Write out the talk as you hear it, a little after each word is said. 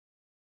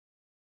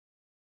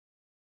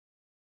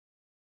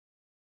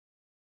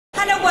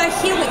Hello, we're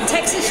here with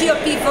Texas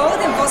GOP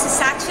Vote and Voices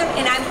Action,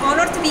 and I'm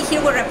honored to be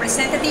here with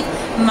Representative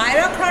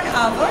Myra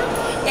Crownover.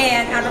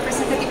 And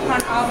Representative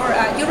Crownover,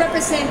 you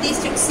represent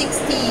District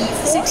 64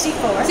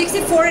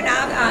 and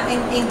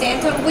in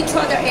Denton. Which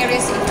other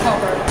areas it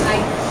cover?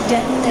 Like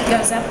Denton, it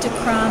goes up to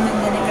Crum, and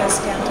then it goes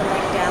down to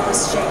Lake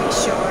Dallas, Shady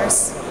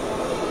Shores.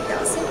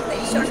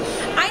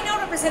 I know,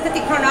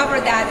 Representative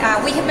Crownover,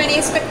 that we have many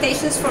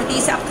expectations for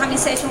this upcoming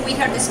session. We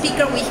heard the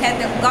speaker, we had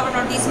the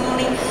governor this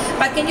morning,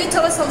 but can you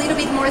tell us a little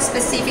bit more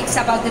specifics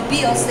about the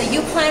bills that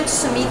you plan to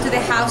submit to the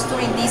House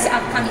during this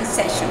upcoming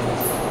session?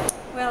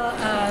 Well,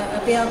 a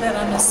bill that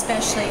I'm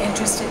especially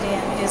interested in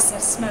is the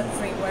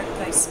smoke-free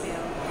workplace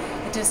bill.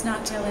 It does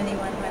not tell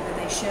anyone whether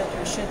they should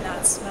or should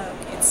not smoke.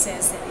 It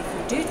says that if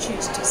you do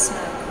choose to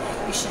smoke,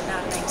 you should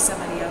not make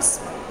somebody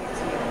else smoke with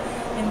you.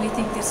 And we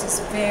think this is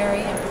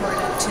very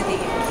important to the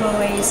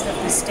employees of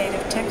the state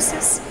of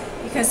Texas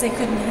because they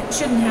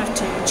shouldn't have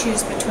to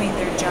choose between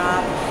their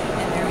job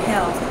and their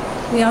health.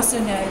 We also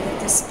know that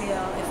this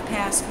bill, if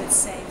passed, would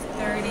save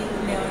 $30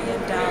 million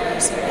in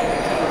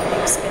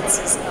Medicaid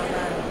expenses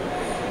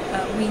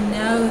alone. We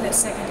know that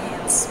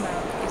secondhand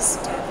smoke is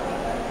deadly.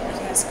 It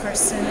has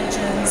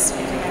carcinogens,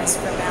 it has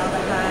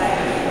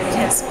formaldehyde, it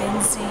has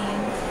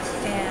benzene,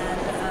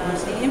 and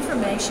the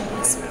information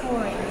is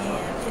pouring in.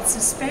 It's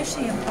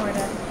especially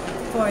important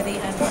for the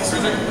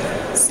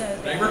unemployed. So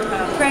the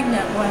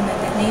pregnant woman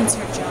that needs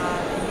her job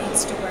and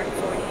needs to work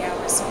 40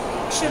 hours a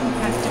week shouldn't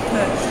have to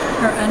put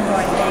her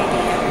unborn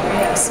baby at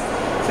risk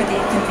for the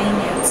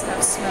inconvenience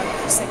of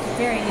smokers. They could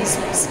very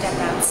easily step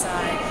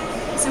outside.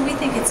 So we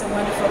think it's a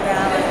wonderful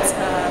balance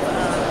of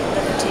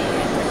liberty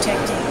and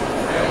protecting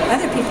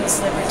other people's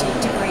liberty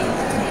to breathe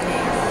clean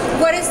air.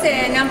 What is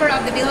the number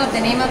of the bill, of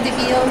the name of the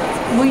bill?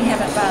 We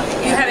haven't filed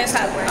it yet. You haven't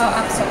filed it? Oh,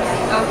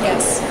 absolutely. Oh,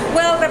 yes.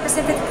 Well,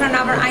 Representative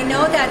Crownover, I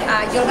know that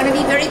you're going to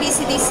be very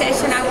busy this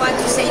session. I want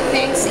to say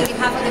thanks on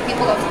behalf of the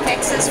people of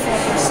Texas for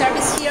your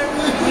service here.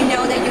 We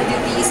know that you do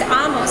this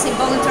almost on a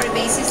voluntary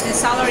basis. The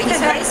salary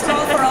is very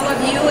small for all of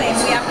you, and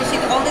we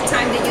appreciate all the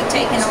time that you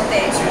take and all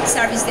the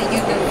service that you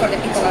do for the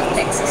people of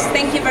Texas.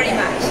 Thank you very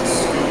much.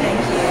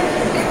 Thank you.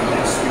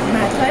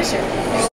 My pleasure.